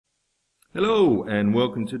Hello and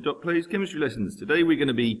welcome to Doc Clay's Chemistry Lessons. Today we're going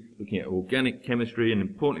to be looking at organic chemistry and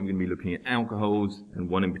importantly we're going to be looking at alcohols and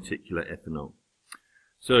one in particular, ethanol.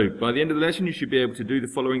 So by the end of the lesson you should be able to do the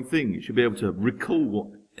following thing. You should be able to recall what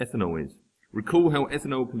ethanol is. Recall how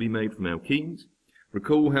ethanol can be made from alkenes.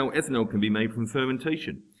 Recall how ethanol can be made from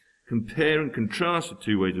fermentation. Compare and contrast the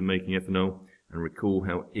two ways of making ethanol and recall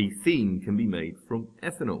how ethene can be made from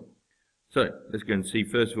ethanol. So let's go and see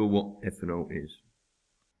first of all what ethanol is.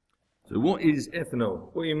 So what is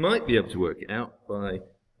ethanol? Well, you might be able to work it out by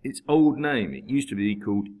its old name. It used to be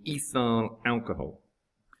called ethyl alcohol.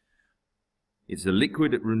 It's a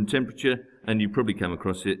liquid at room temperature, and you probably come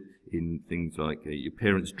across it in things like your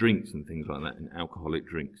parents' drinks and things like that, and alcoholic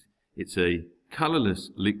drinks. It's a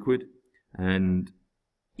colourless liquid, and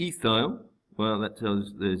ethyl, well, that tells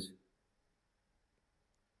us there's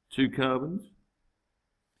 2 carbons.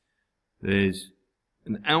 There's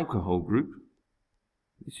an alcohol group.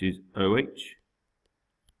 This is OH,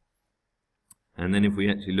 and then if we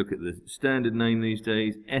actually look at the standard name these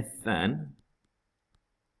days, ethan,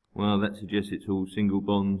 well that suggests it's all single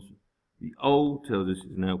bonds. The O tells us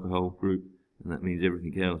it's an alcohol group, and that means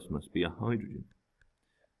everything else must be a hydrogen.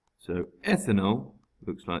 So ethanol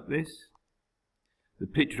looks like this. The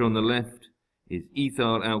picture on the left is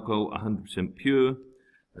ethyl alcohol, 100% pure.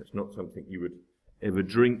 That's not something you would ever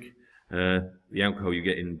drink. The alcohol you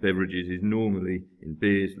get in beverages is normally in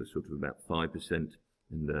beers, they're sort of about 5%,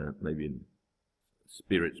 and maybe in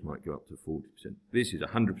spirits might go up to 40%. This is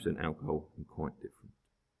 100% alcohol and quite different.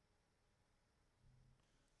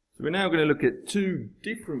 So we're now going to look at 2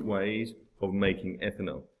 different ways of making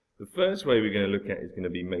ethanol. The first way we're going to look at is going to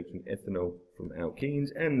be making ethanol from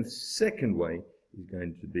alkenes, and the second way is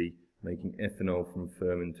going to be making ethanol from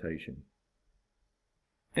fermentation.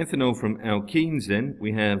 Ethanol from alkenes then,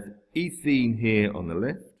 we have ethene here on the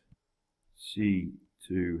left,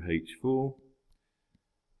 C2H4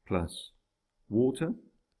 plus water,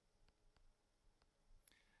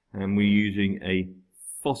 and we're using a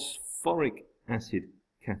phosphoric acid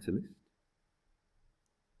catalyst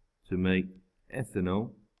to make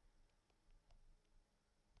ethanol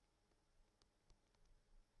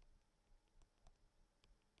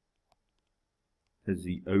as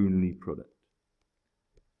the only product.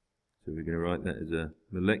 So we're going to write that as a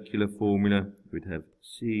molecular formula. We'd have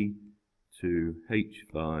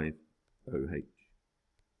C2H5OH.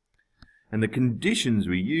 And the conditions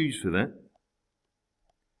we use for that,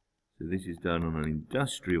 so this is done on an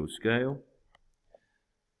industrial scale,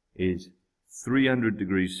 is 300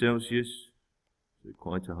 degrees Celsius, so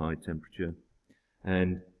quite a high temperature,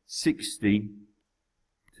 and 60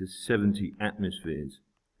 to 70 atmospheres.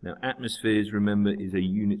 Now atmospheres, remember, is a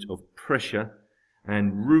unit of pressure,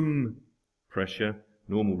 and room pressure,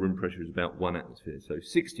 normal room pressure is about 1 atmosphere. So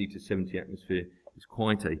 60 to 70 atmosphere is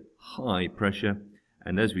quite a high pressure.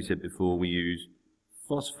 And as we said before, we use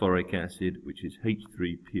phosphoric acid, which is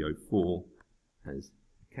H3PO4, as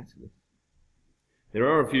a catalyst. There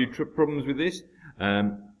are a few problems with this.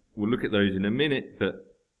 We'll look at those in a minute,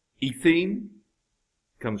 but ethene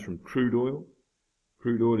comes from crude oil.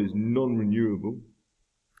 Crude oil is non-renewable,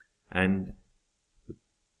 and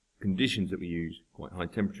conditions that we use, quite high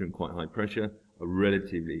temperature and quite high pressure, are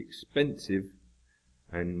relatively expensive,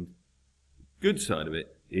 and the good side of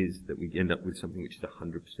it is that we end up with something which is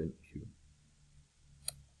 100% pure.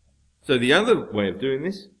 So the other way of doing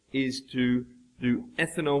this is to do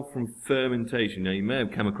ethanol from fermentation. Now you may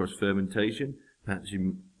have come across fermentation, perhaps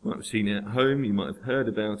you might have seen it at home, you might have heard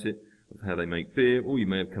about it, of how they make beer, or you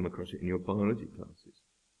may have come across it in your biology classes.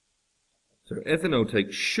 So ethanol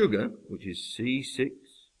takes sugar, which is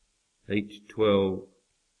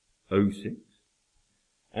C6H12O6,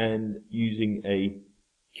 and using a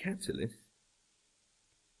catalyst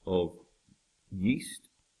of yeast.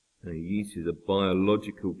 Now, yeast is a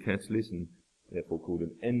biological catalyst and therefore called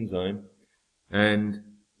an enzyme, and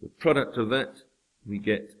the product of that we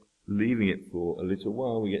get, leaving it for a little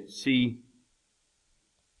while, we get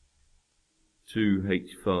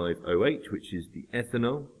C2H5OH, which is the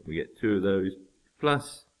ethanol. We get 2 of those,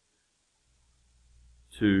 plus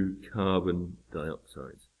 2 carbon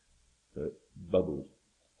dioxides, so it bubbles.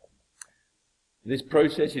 This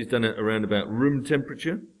process is done at around about room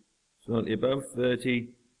temperature, slightly above 30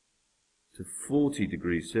 to 40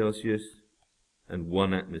 degrees Celsius, and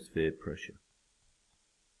 1 atmosphere pressure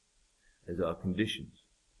as our conditions.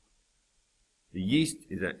 The yeast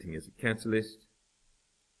is acting as a catalyst,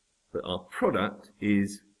 but our product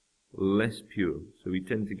is less pure, so we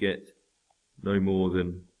tend to get no more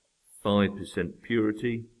than 5%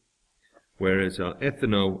 purity, whereas our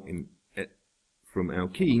ethanol from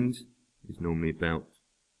alkenes is normally about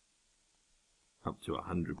up to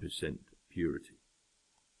 100% purity.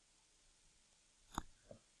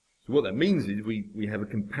 So what that means is we have a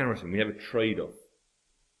comparison, we have a trade-off.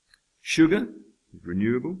 Sugar is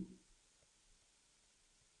renewable.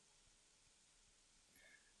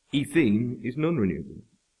 Ethene is non-renewable.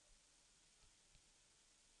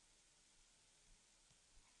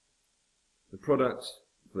 The products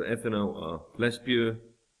for ethanol are less pure.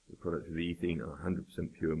 The products of the ethene are 100%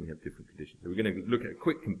 pure, and we have different conditions. So we're going to look at a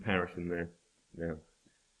quick comparison there now,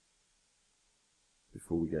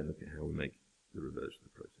 before we go and look at how we make the reverse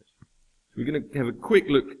of the process. So we're going to have a quick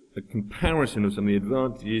look at comparison of some of the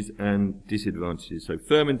advantages and disadvantages. So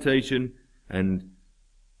fermentation and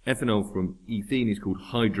ethanol from ethene is called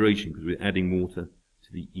hydration because we're adding water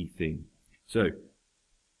to the ethene. So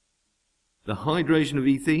the hydration of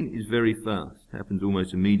ethene is very fast, happens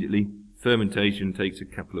almost immediately. Fermentation takes a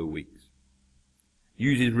couple of weeks.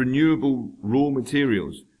 Uses renewable raw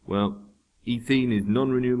materials. Well, ethene is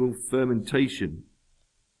non-renewable. Fermentation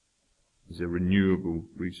is a renewable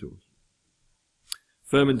resource.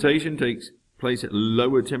 Fermentation takes place at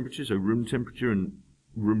lower temperature, so room temperature and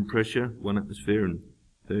room pressure, 1 atmosphere and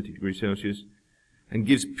 30 degrees Celsius, and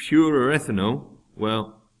gives purer ethanol.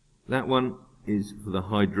 Well, that one is for the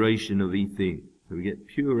hydration of ethene. So we get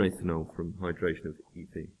pure ethanol from hydration of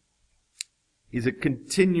ethene. Is a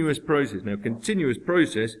continuous process. Now, continuous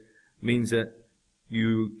process means that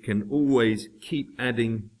you can always keep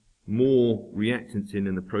adding more reactants in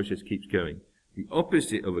and the process keeps going. The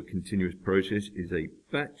opposite of a continuous process is a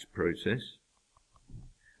batch process,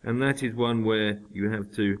 and that is one where you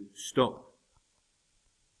have to stop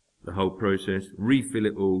the whole process, refill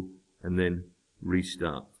it all, and then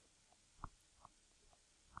restart.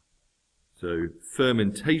 So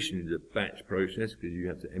fermentation is a batch process because you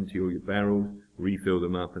have to empty all your barrels, refill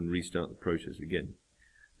them up, and restart the process again.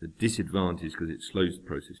 The disadvantage because it slows the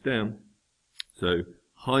process down. So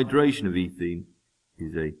hydration of ethene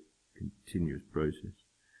is a continuous process.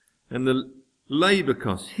 And the labour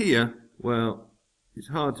costs here, well, it's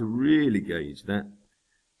hard to really gauge that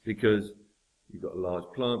because you've got a large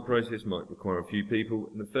plant process, might require a few people,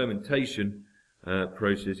 and the fermentation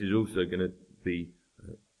process is also going to be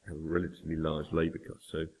have a relatively large labour cost.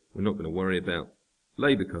 So we're not going to worry about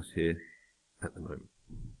labour costs here at the moment.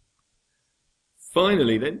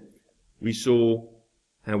 Finally then, we saw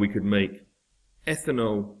how we could make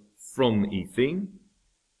ethanol from ethene.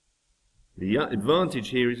 The advantage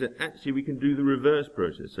here is that actually we can do the reverse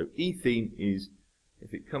process. So ethene is,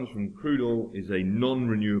 if it comes from crude oil, is a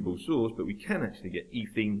non-renewable source, but we can actually get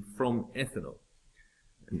ethene from ethanol.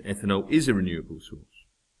 And ethanol is a renewable source.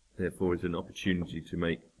 Therefore, it's an opportunity to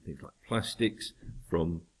make things like plastics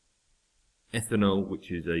from ethanol,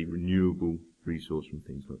 which is a renewable resource from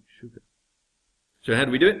things like sugar. So how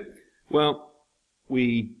do we do it? Well,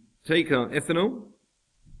 we take our ethanol,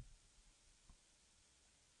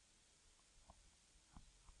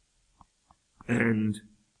 and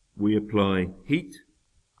we apply heat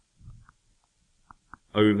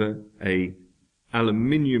over a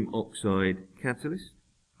aluminium oxide catalyst.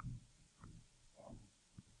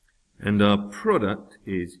 And our product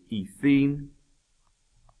is ethene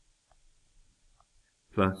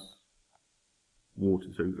plus water.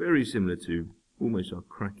 So very similar to almost our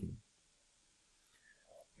cracking.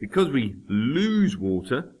 Because we lose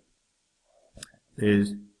water,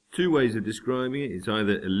 there's two ways of describing it. It's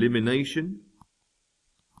either elimination,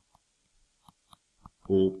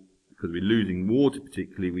 or because we're losing water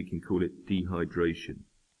particularly, we can call it dehydration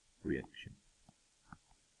reaction.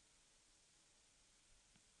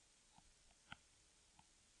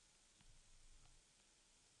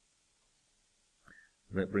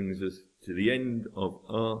 And that brings us to the end of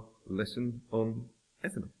our lesson on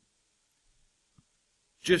ethanol.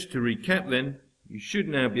 Just to recap then, you should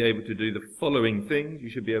now be able to do the following things. You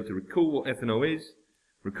should be able to recall what ethanol is,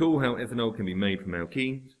 recall how ethanol can be made from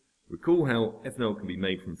alkenes, recall how ethanol can be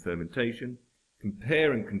made from fermentation,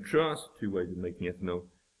 compare and contrast two ways of making ethanol,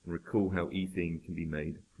 and recall how ethene can be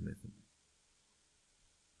made from ethanol.